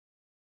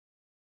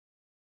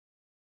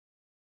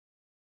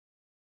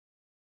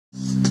He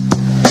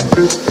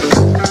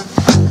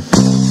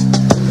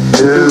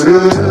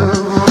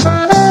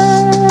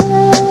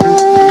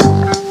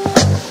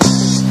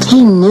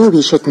knew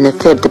he shouldn't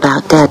have fibbed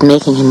about Dad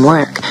making him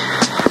work.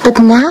 But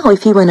now,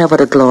 if he went over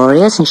to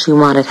Gloria's and she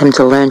wanted him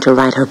to learn to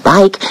ride her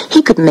bike,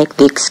 he could make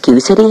the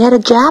excuse that he had a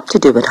job to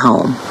do at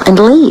home and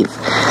leave.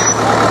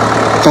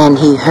 Then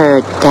he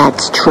heard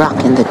Dad's truck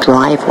in the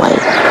driveway.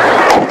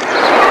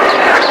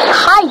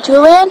 Hi,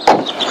 Julian.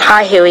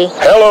 Hi, Huey.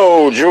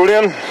 Hello,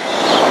 Julian.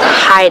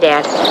 Hi,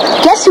 Dad.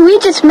 Guess who we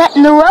just met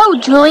in the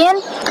road, Julian?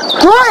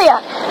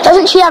 Gloria.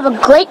 Doesn't she have a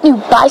great new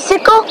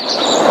bicycle?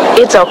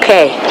 It's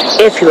okay,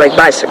 if you like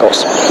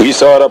bicycles. We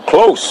saw it up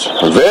close.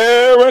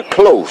 Very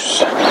close.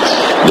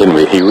 Didn't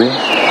we, Huey?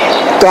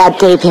 Dad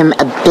gave him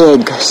a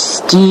big,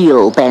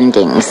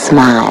 steel-bending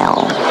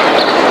smile.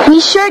 We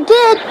sure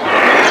did.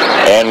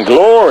 And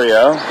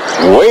Gloria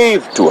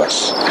waved to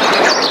us.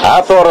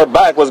 I thought her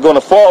bike was going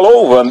to fall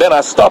over, and then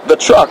I stopped the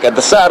truck at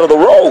the side of the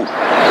road.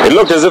 It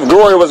looked as if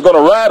Gloria was going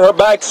to ride her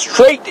bike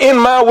straight in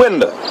my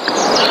window.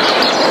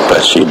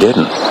 But she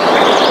didn't.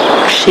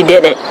 She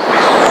didn't.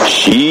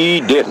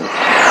 She didn't.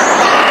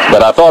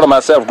 But I thought to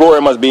myself,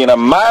 Gloria must be in a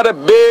mighty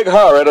big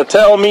hurry to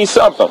tell me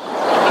something.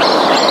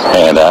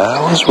 And I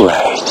was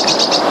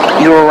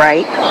right. You were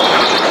right.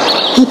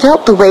 He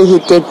felt the way he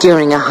did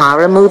during a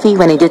horror movie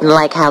when he didn't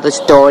like how the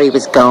story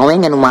was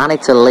going and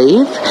wanted to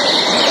leave.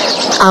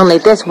 Only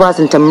this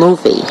wasn't a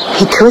movie.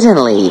 He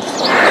couldn't leave.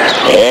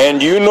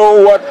 And you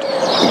know what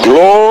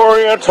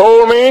Gloria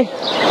told me?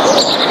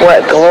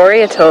 What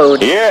Gloria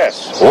told you?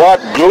 Yes, what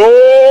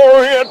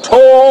Gloria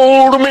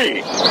told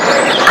me.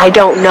 I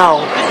don't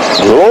know.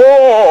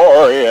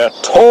 Gloria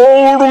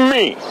told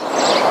me.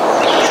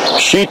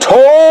 She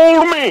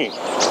told me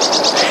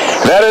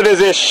that it is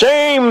a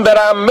shame that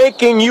I'm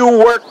making you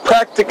work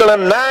practically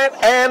night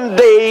and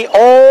day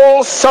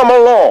all summer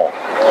long.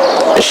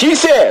 She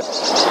said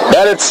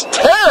that it's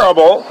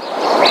terrible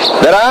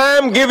that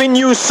I'm giving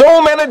you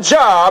so many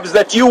jobs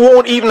that you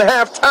won't even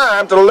have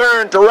time to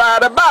learn to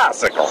ride a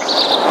bicycle.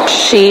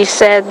 She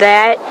said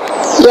that?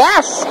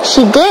 Yes,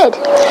 she did.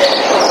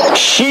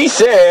 She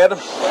said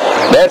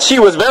that she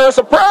was very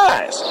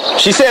surprised.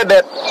 She said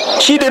that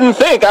she didn't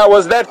think I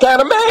was that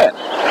kind of man.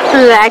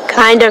 That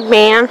kind of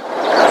man?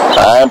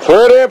 I'm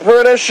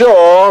pretty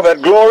sure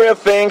that Gloria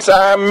thinks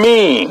I'm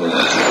mean.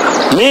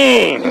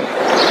 Mean.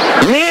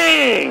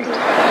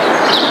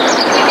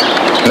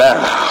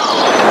 Now,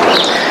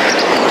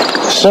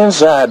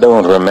 since I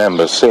don't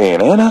remember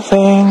saying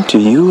anything to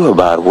you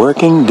about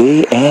working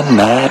day and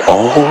night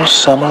all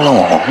summer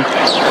long,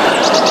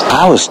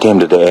 I was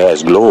tempted to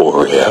ask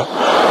Gloria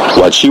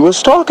what she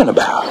was talking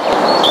about.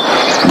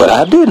 But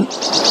I didn't.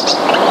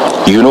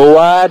 You know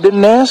why I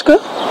didn't ask her?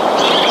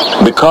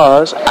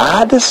 Because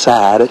I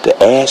decided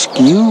to ask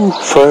you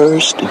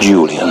first,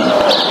 Julian.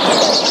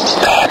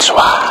 That's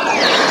why.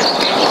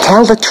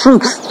 Tell the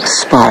truth,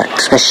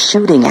 sparks were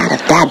shooting out of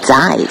Dad's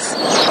eyes.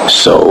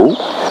 So,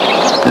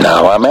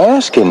 now I'm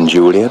asking,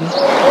 Julian,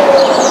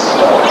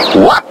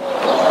 what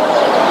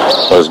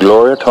was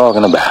Gloria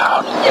talking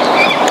about?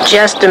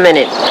 Just a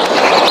minute.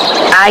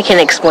 I can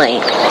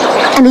explain.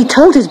 And he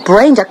told his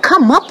brain to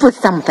come up with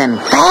something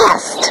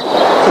fast.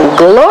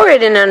 Gloria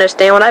didn't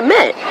understand what I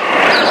meant.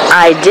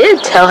 I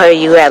did tell her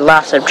you had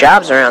lots of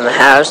jobs around the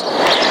house.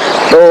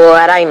 But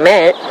what I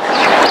meant...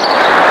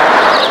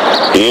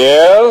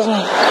 Yes?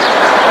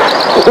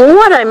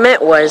 What I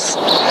meant was,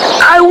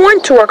 I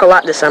want to work a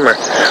lot this summer.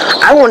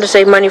 I want to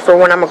save money for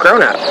when I'm a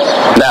grown-up.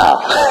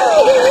 Now,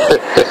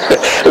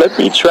 let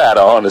me try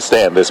to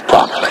understand this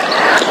properly.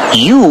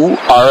 You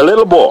are a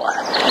little boy,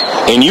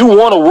 and you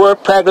want to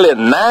work practically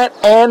night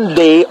and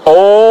day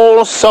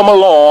all summer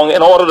long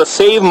in order to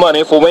save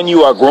money for when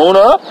you are grown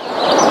up?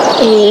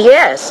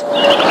 Yes.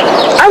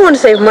 I want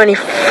to save money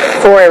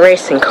for a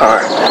racing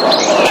car.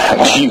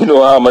 Do you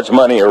know how much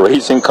money a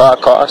racing car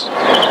costs?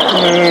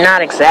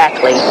 Not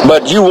exactly.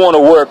 But you want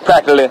to work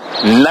practically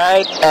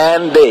night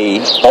and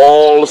day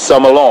all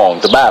summer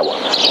long to buy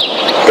one?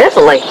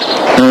 Definitely.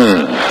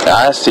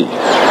 I see.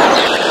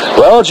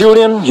 Well,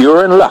 Julian,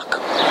 you're in luck.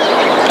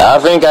 I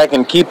think I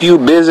can keep you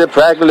busy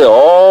practically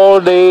all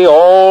day,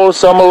 all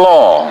summer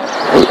long.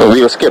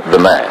 We'll skip the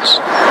nights.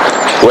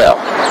 Well,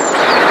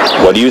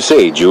 what do you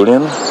say,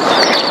 Julian?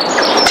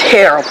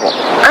 Terrible.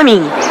 I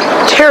mean,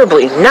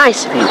 terribly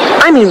nice of you.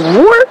 I mean,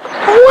 work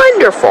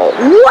wonderful.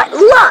 What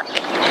luck.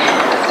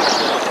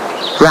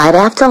 Right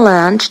after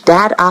lunch,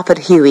 Dad offered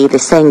Huey the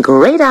same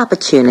great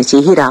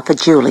opportunity he'd offered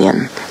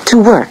Julian,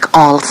 to work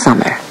all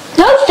summer.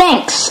 No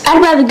thanks.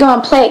 I'd rather go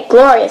and play at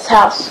Gloria's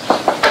house.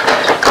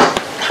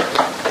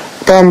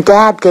 Then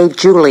Dad gave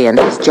Julian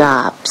his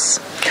jobs.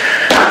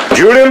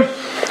 Julian,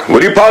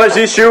 would you polish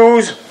these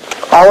shoes?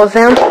 All of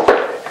them?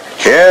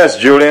 Yes,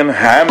 Julian.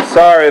 I'm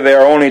sorry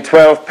there are only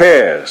 12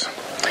 pairs.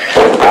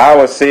 I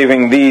was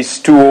saving these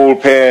 2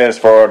 old pairs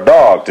for a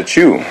dog to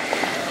chew.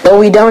 But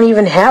we don't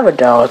even have a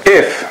dog.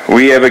 If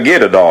we ever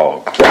get a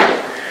dog.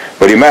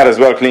 But you might as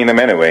well clean them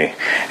anyway.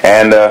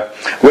 And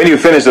when you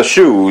finish the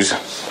shoes...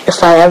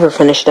 If I ever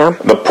finish them.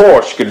 The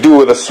porch could do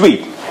with a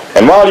sweep.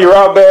 And while you're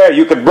out there,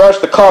 you could brush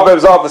the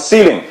cobwebs off the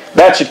ceiling.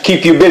 That should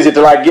keep you busy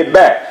till I get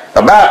back.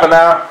 Bye for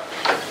now.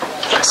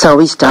 So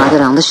we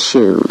started on the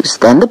shoes,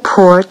 then the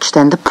porch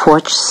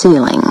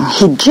ceiling.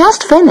 He'd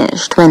just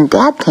finished when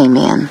Dad came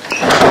in.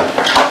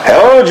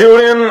 Hello,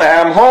 Julian.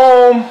 I'm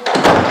home.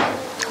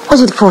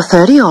 Was it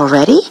 4:30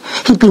 already?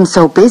 He'd been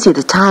so busy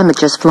the time had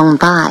just flown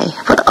by.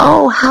 But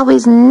oh, how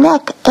his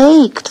neck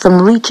ached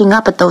from reaching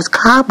up at those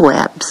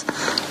cobwebs.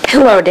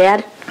 Hello,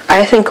 Dad.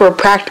 I think we're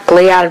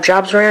practically out of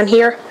jobs around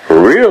here.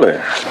 Really?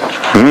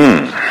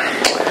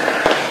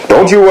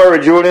 Don't you worry,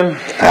 Julian.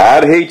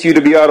 I'd hate you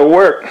to be out of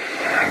work.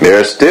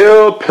 There's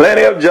still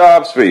plenty of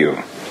jobs for you.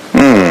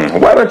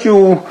 Why don't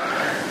you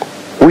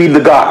weed the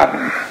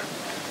garden?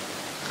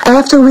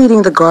 After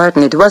weeding the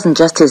garden, it wasn't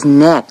just his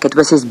neck, it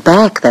was his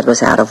back that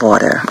was out of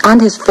order,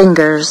 and his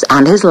fingers,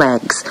 and his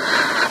legs.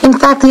 In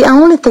fact, the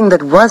only thing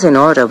that was in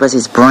order was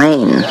his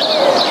brain.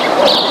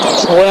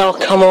 Well,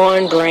 come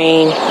on,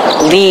 brain.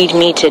 Lead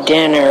me to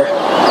dinner.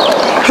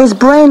 His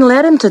brain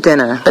led him to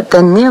dinner, but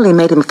then nearly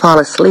made him fall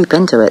asleep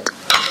into it.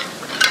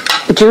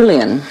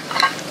 Julian,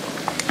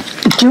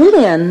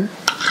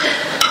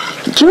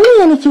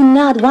 if you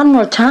nod one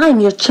more time,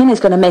 your chin is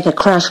going to make a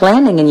crash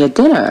landing in your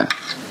dinner.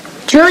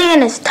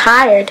 Julian is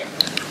tired.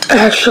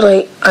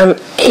 Actually, I'm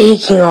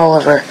aching all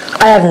over.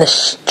 I haven't the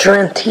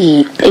strength to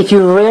eat. If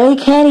you really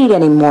can't eat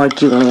anymore,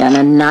 Julian,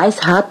 a nice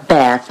hot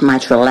bath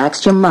might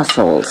relax your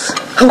muscles.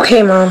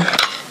 Okay, Mom.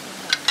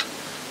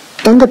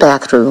 In the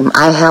bathroom,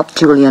 I helped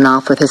Julian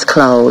off with his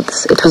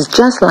clothes. It was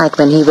just like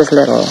when he was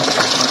little.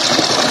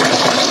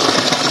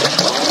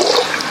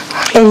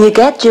 In you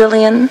get,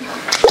 Julian.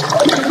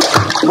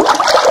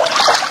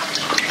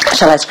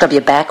 Shall I scrub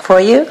your back for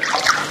you?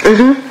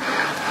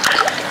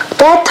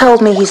 Dad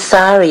told me he's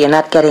sorry you're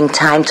not getting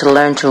time to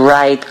learn to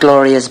ride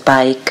Gloria's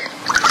bike.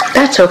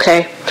 That's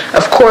okay.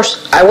 Of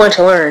course, I want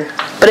to learn,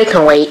 but it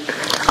can wait.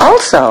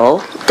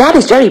 Also, Dad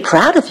is very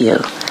proud of you.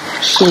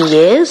 He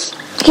is?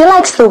 He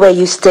likes the way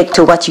you stick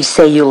to what you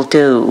say you'll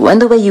do,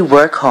 and the way you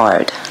work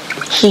hard.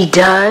 He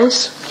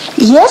does?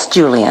 Yes,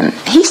 Julian.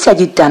 He said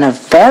you'd done a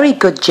very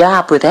good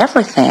job with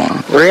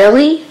everything.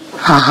 Really?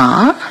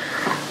 Uh-huh.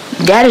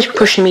 Dad is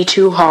pushing me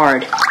too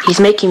hard. He's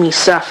making me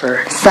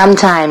suffer.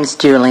 Sometimes,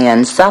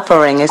 Julian,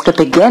 suffering is the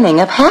beginning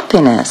of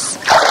happiness.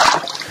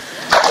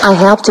 I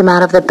helped him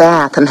out of the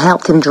bath and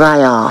helped him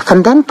dry off,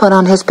 and then put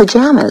on his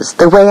pajamas,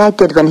 the way I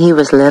did when he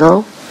was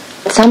little.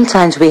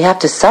 Sometimes we have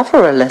to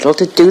suffer a little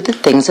to do the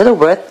things that are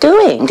worth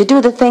doing, to do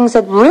the things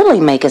that really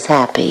make us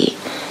happy.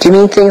 Do you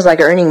mean things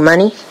like earning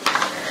money?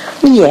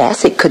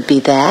 Yes, it could be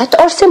that,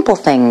 or simple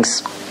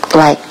things,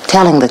 like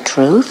telling the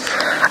truth.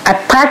 I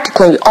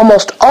practically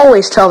almost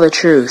always tell the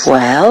truth.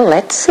 Well,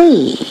 let's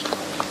see.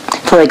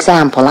 For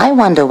example, I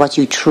wonder what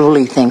you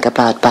truly think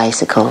about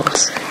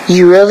bicycles.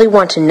 You really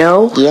want to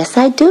know? Yes,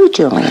 I do,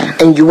 Julian.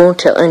 And you won't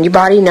tell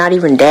anybody, not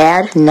even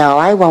Dad? No,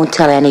 I won't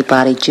tell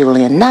anybody,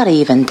 Julian, not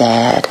even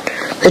Dad.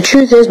 The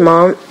truth is,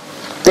 Mom,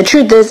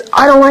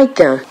 I don't like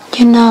them.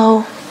 You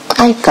know,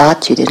 I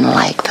thought you didn't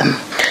like them.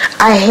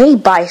 I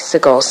hate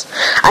bicycles.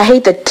 I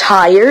hate the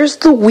tires,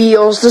 the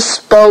wheels, the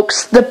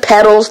spokes, the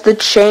pedals, the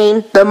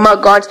chain, the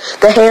mudguards,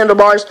 the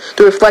handlebars,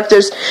 the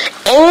reflectors,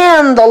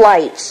 and the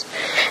lights.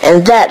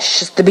 And that's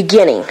just the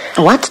beginning.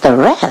 What's the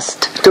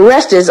rest? The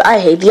rest is I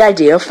hate the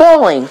idea of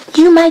falling.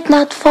 You might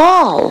not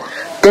fall.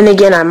 Then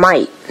again, I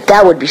might.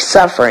 That would be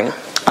suffering.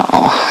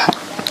 Oh,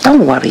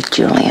 don't worry,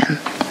 Julian.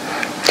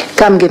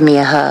 Come give me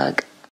a hug.